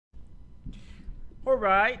All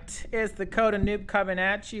right, it's the Code and Noob coming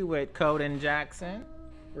at you with Code and Jackson.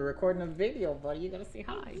 We're recording a video, buddy. You gotta say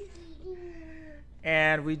hi.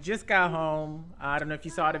 And we just got home. I don't know if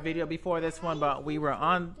you saw the video before this one, but we were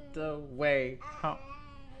on the way home.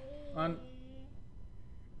 On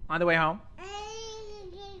the way home.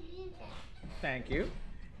 Thank you.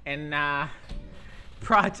 And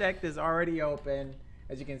project is already open.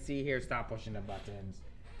 As you can see here, stop pushing the buttons.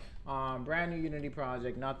 Brand new Unity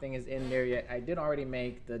project, nothing is in there yet. I did already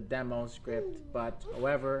make the demo script, but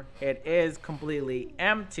however, it is completely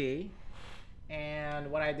empty. And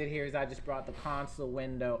what I did here is I just brought the console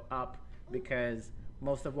window up because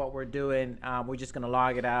most of what we're doing, we're just gonna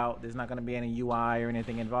log it out. There's not gonna be any UI or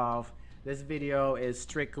anything involved. This video is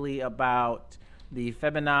strictly about the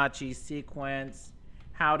Fibonacci sequence,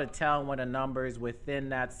 how to tell when a number is within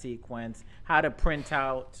that sequence, how to print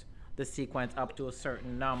out the sequence up to a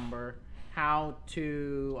certain number, how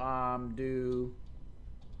to do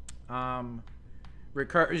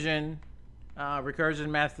recursion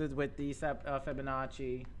methods with the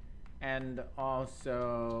Fibonacci, and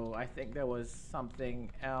also I think there was something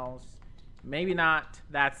else. Maybe not.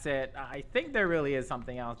 That's it. I think there really is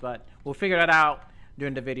something else, but we'll figure that out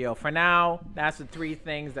during the video. For now, that's the three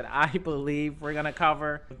things that I believe we're gonna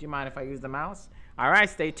cover. Do you mind if I use the mouse? All right,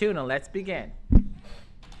 stay tuned and let's begin.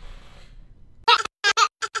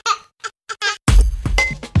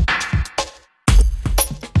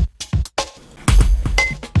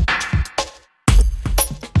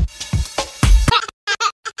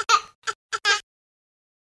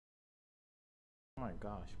 Oh my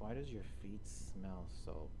gosh, why does your feet smell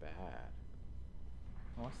so bad?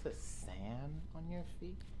 What's the sand on your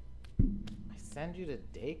feet? I send you to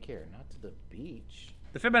daycare, not to the beach.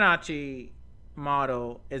 The Fibonacci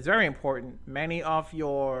model is very important. Many of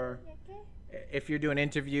your, if you're doing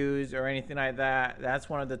interviews or anything like that, that's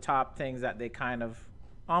one of the top things that they kind of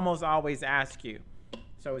almost always ask you.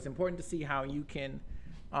 So it's important to see how you can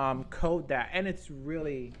code that. And it's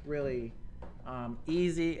really, really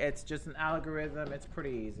easy. It's just an algorithm. It's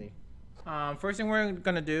pretty easy. First thing we're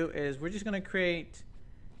gonna do is we're just gonna create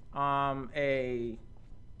a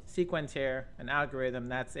sequence here, an algorithm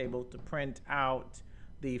that's able to print out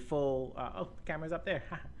the full, oh, the camera's up there,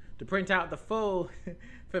 to print out the full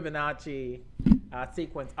Fibonacci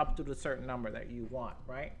sequence up to the certain number that you want,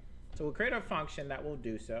 right? So we'll create a function that will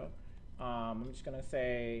do so. I'm just gonna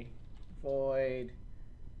say void,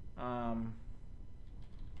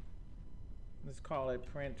 let's call it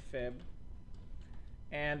print fib.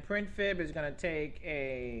 And print fib is gonna take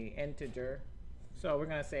a integer. So we're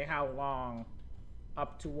gonna say how long,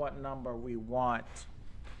 up to what number we want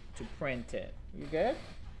to print it. You good?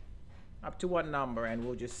 Up to what number, and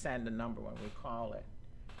we'll just send a number when we call it.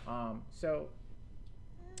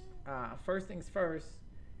 First things first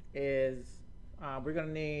is we're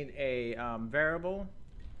gonna need a variable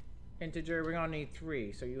integer. We're gonna need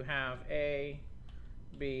 3. So you have A,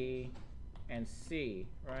 B, and C,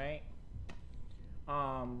 right?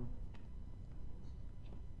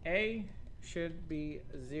 A should be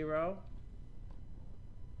 0,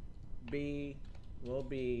 B will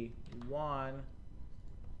be 1,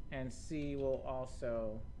 and C will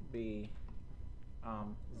also be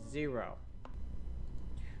 0.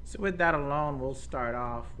 So with that alone, we'll start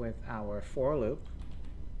off with our for loop.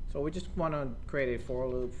 So we just want to create a for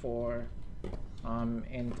loop for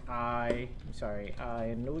int I,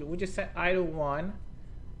 and we just set I to 1,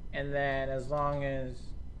 and then as long as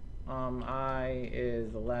I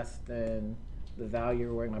is less than the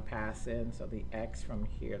value we're going to pass in, so the x from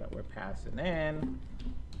here that we're passing in,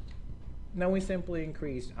 then we simply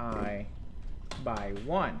increase I by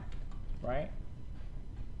 1, right?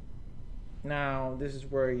 Now this is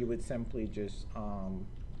where you would simply just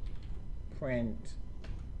print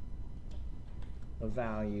the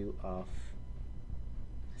value of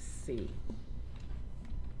C.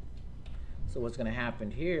 So what's going to happen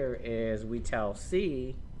here is we tell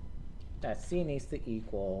C that C needs to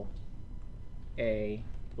equal A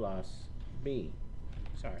plus B.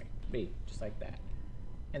 Sorry, B, just like that.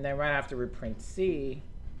 And then right after we print C,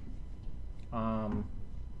 now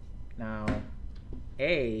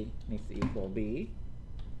A needs to equal B,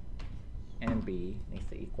 and B needs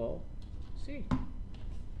to equal C.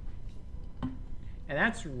 And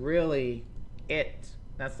that's really it.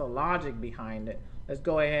 That's the logic behind it. Let's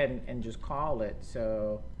go ahead and just call it.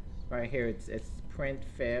 So right here it's print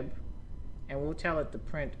fib, and we'll tell it to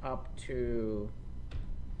print up to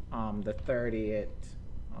the 30th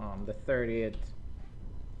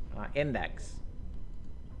index.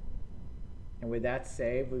 And with that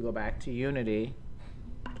saved, we go back to Unity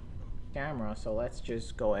camera. So let's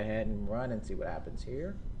just go ahead and run and see what happens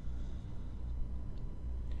here.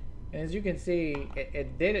 And as you can see,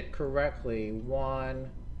 it did it correctly. 1,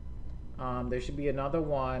 there should be another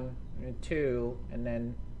 1, and 2, and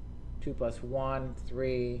then 2 plus 1,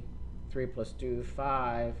 3, 3 plus 2,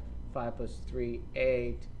 5, 5 plus 3,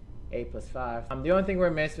 8, 8 plus 5. The only thing we're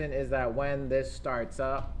missing is that when this starts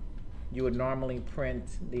up, you would normally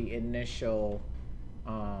print the initial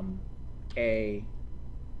A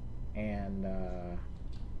and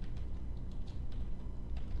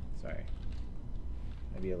sorry,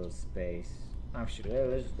 maybe a little space. I'm sure.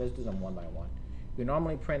 Let's do them one by one. You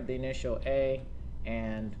normally print the initial A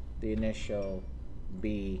and the initial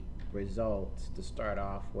B results to start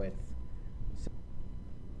off with.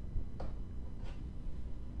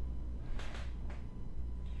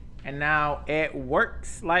 And now it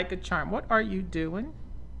works like a charm. What are you doing?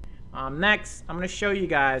 Next, I'm going to show you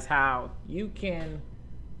guys how you can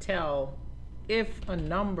tell if a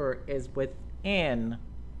number is within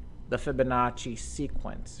the Fibonacci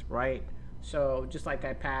sequence, right? So just like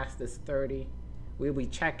I passed this 30, we'll be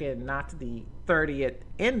checking not the 30th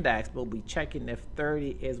index, but we'll be checking if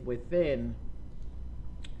 30 is within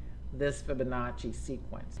this Fibonacci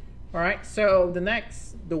sequence. All right, so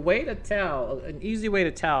the way to tell, an easy way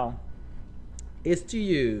to tell is to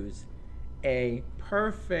use a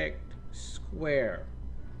perfect square,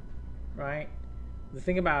 right? The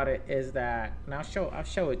thing about it is that, and I'll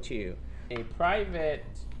show it to you. A private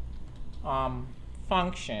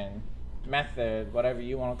function, method, whatever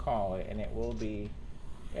you want to call it, and it will be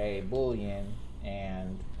a Boolean,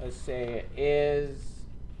 and let's say it is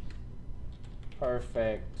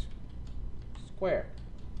perfect square.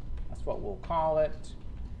 That's what we'll call it.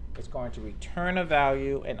 It's going to return a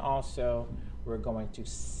value, and also we're going to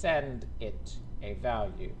send it a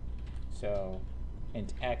value. So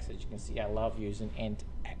int x, as you can see, I love using int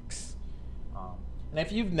x. And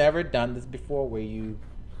if you've never done this before, where you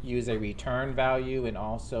use a return value and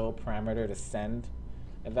also parameter to send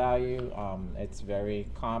a value, it's very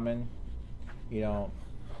common. You know,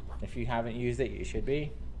 if you haven't used it, you should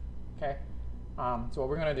be. Okay. So what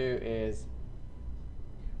we're going to do is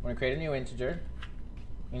we're going to create a new integer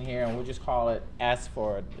in here, and we'll just call it s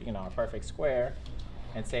for, you know, a perfect square,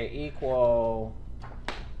 and say equal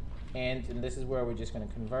int, and this is where we're just going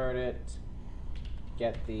to convert it,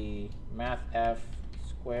 get the mathf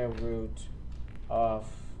square root of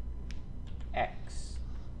x.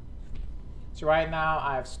 So right now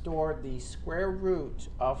I've stored the square root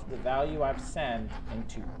of the value I've sent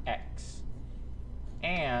into x,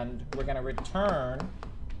 and we're going to return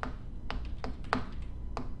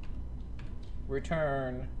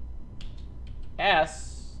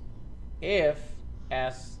s if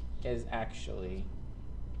s is actually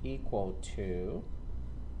equal to,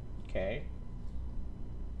 okay,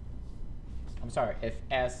 I'm sorry, if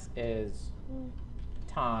s is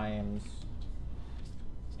times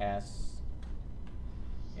s,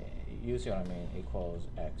 you see what I mean, equals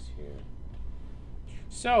x here.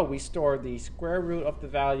 So we store the square root of the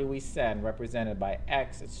value we send, represented by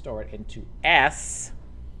x, it's stored into s.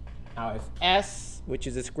 Now if s, which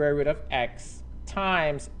is the square root of x,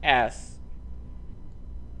 times s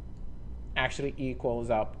actually equals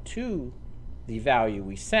up to the value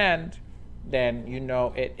we send, then you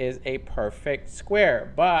know it is a perfect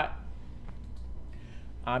square. But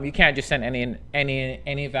you can't just send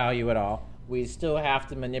any value at all. We still have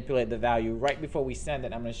to manipulate the value right before we send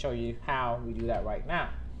it. I'm going to show you how we do that right now.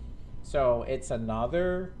 So it's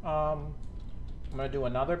another, I'm going to do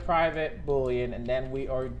another private Boolean, and then we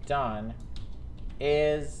are done.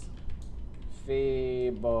 Is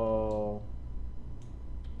Fibonacci.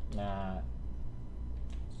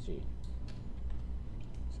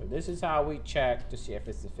 So this is how we check to see if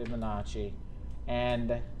it's the Fibonacci.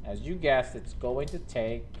 And as you guessed, it's going to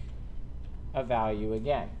take a value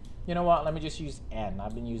again. You know what? Let me just use n.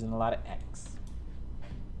 I've been using a lot of x.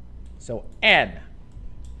 So n.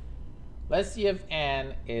 Let's see if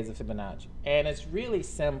n is a Fibonacci. And it's really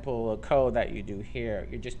simple, a code that you do here.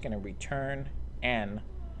 You're just going to return n.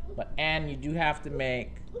 But n, you do have to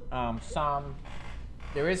make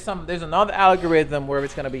there's another algorithm where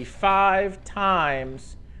it's going to be 5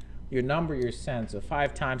 times your number you're sent. So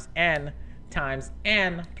 5 times n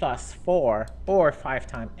plus 4, or 5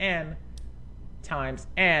 times n times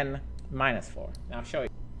n minus 4. Now I'll show you.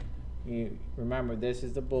 You remember, this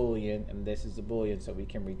is the Boolean and this is the Boolean, so we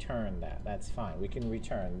can return that. That's fine. We can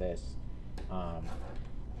return this.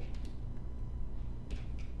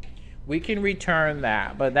 We can return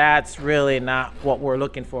that, but that's really not what we're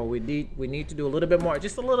looking for. We need to do a little bit more,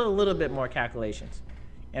 just a little bit more calculations,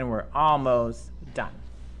 and we're almost done.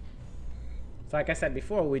 So like I said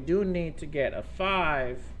before, we do need to get a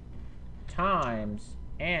 5 times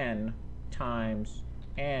n times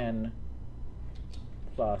n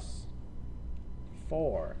plus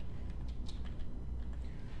 4.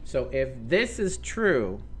 So if this is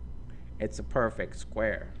true, it's a perfect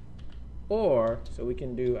square. Or, so we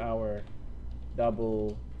can do our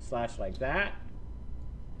double slash like that.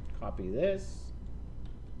 Copy this.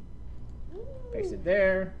 Paste it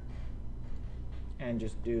there. And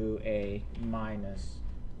just do a minus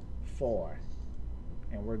 4.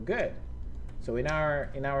 And we're good. So in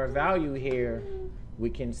our value here, we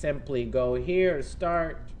can simply go here to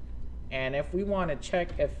start. And if we want to check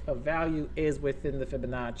if a value is within the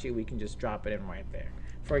Fibonacci, we can just drop it in right there.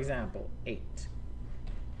 For example, 8.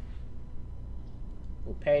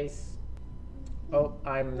 We'll paste. Oh,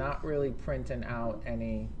 I'm not really printing out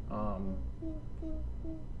any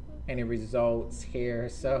results here.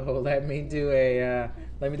 So let me do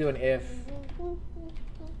an if.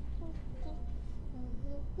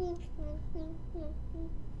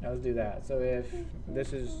 Now let's do that. So if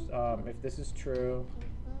this is true,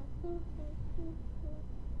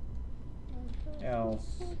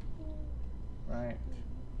 else, right?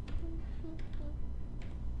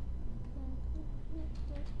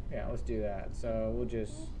 Yeah, let's do that. So we'll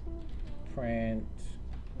just print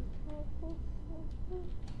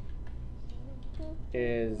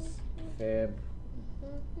is fib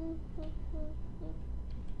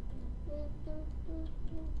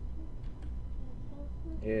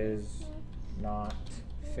is not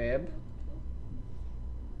fib.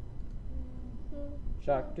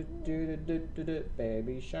 Shark do do do do do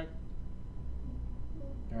baby shark.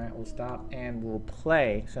 All right, we'll stop and we'll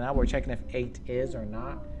play. So now we're checking if 8 is or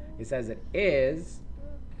not. It says it is.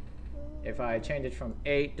 If I change it from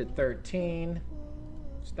 8 to 13,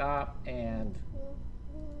 stop and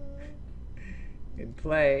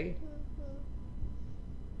play.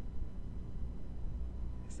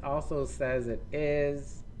 It also says it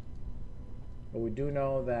is, but we do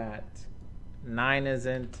know that 9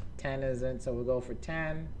 isn't, 10 isn't, so we'll go for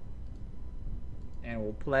 10 and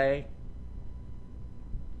we'll play.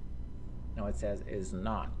 No, it says is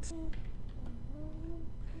not.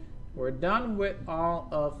 We're done with all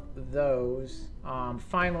of those.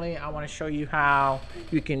 Finally, I want to show you how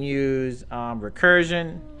you can use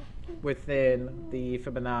recursion within the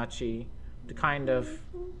Fibonacci to kind of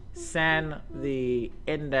send the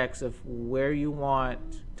index of where you want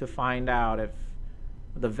to find out if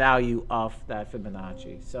the value of that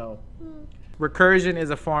Fibonacci. So recursion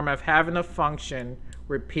is a form of having a function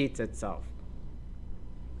repeats itself.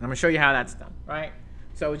 I'm going to show you how that's done, right?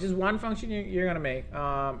 So it's just one function you're going to make.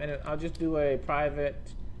 And I'll just do a private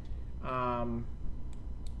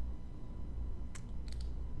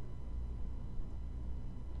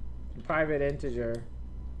integer.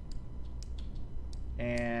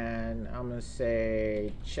 And I'm going to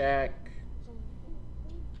say check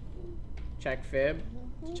fib.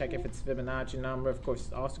 Check if it's Fibonacci number. Of course,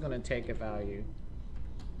 it's also going to take a value.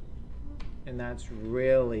 And that's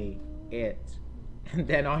really it. And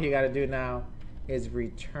then all you got to do now is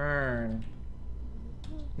return.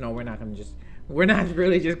 No, we're not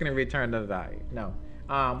really just going to return the value. No.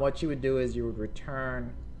 What you would do is you would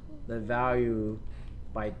return the value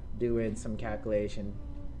by doing some calculation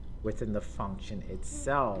within the function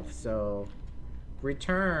itself. So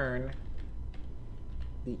return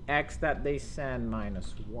the x that they send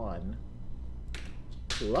minus 1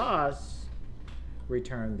 plus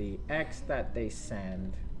return the x that they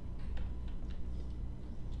send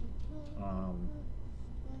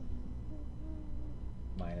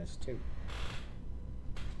minus 2.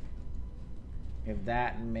 If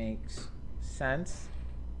that makes sense,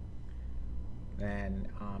 then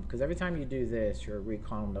because every time you do this, you're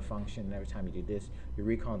recalling the function, and every time you do this, you're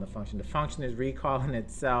recalling the function. The function is recalling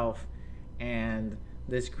itself, and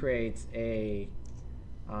this creates a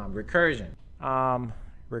recursion.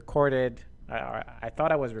 Recorded. I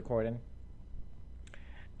thought I was recording,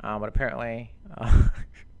 but apparently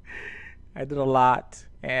I did a lot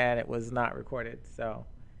and it was not recorded. So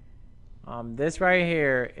this right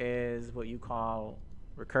here is what you call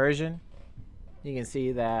recursion. You can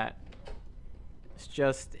see that it's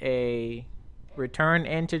just a return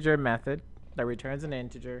integer method that returns an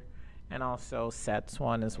integer and also sets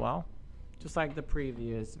one as well, just like the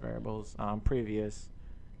previous variables, previous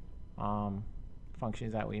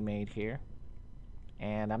functions that we made here.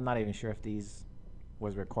 And I'm not even sure if these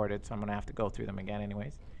was recorded, so I'm gonna have to go through them again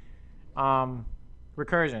anyways.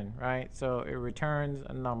 Recursion, right? So it returns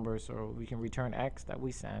a number, so we can return x that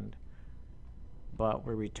we send, but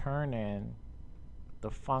we're returning the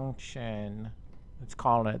function it's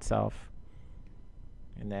calling itself,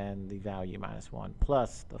 and then the value minus 1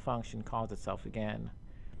 plus the function calls itself again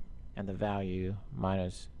and the value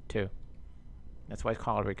minus 2. That's why it's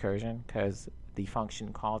called recursion, because the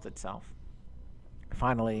function calls itself.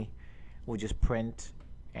 Finally, we'll just print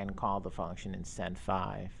and call the function and send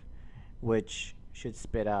 5, which should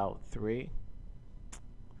spit out 3.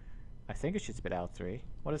 I think it should spit out 3.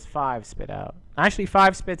 What does 5 spit out? Actually,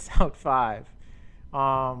 5 spits out 5.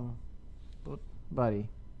 Buddy,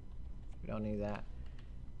 we don't need that.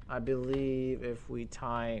 I believe if we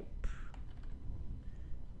type,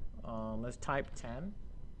 let's type 10.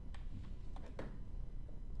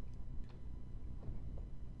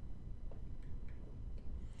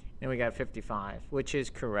 And we got 55, which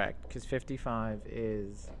is correct, because 55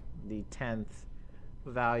 is the 10th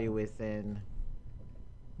value within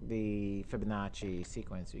the Fibonacci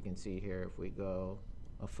sequence. You can see here if we go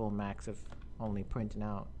a full max of only printing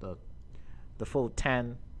out the full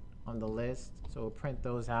 10 on the list. So we'll print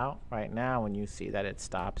those out right now when you see that it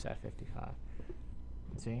stops at 55.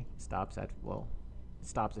 See, it stops at, well, it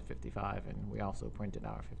stops at 55, and we also printed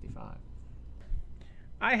out 55.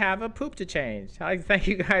 I have a poop to change. I'd like to thank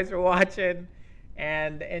you guys for watching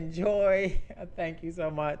and enjoy. Thank you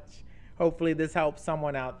so much. Hopefully this helps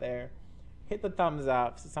someone out there. Hit the thumbs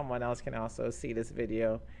up so someone else can also see this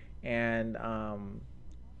video and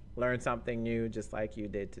learn something new just like you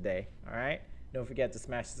did today. All right? Don't forget to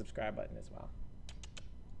smash the subscribe button as well.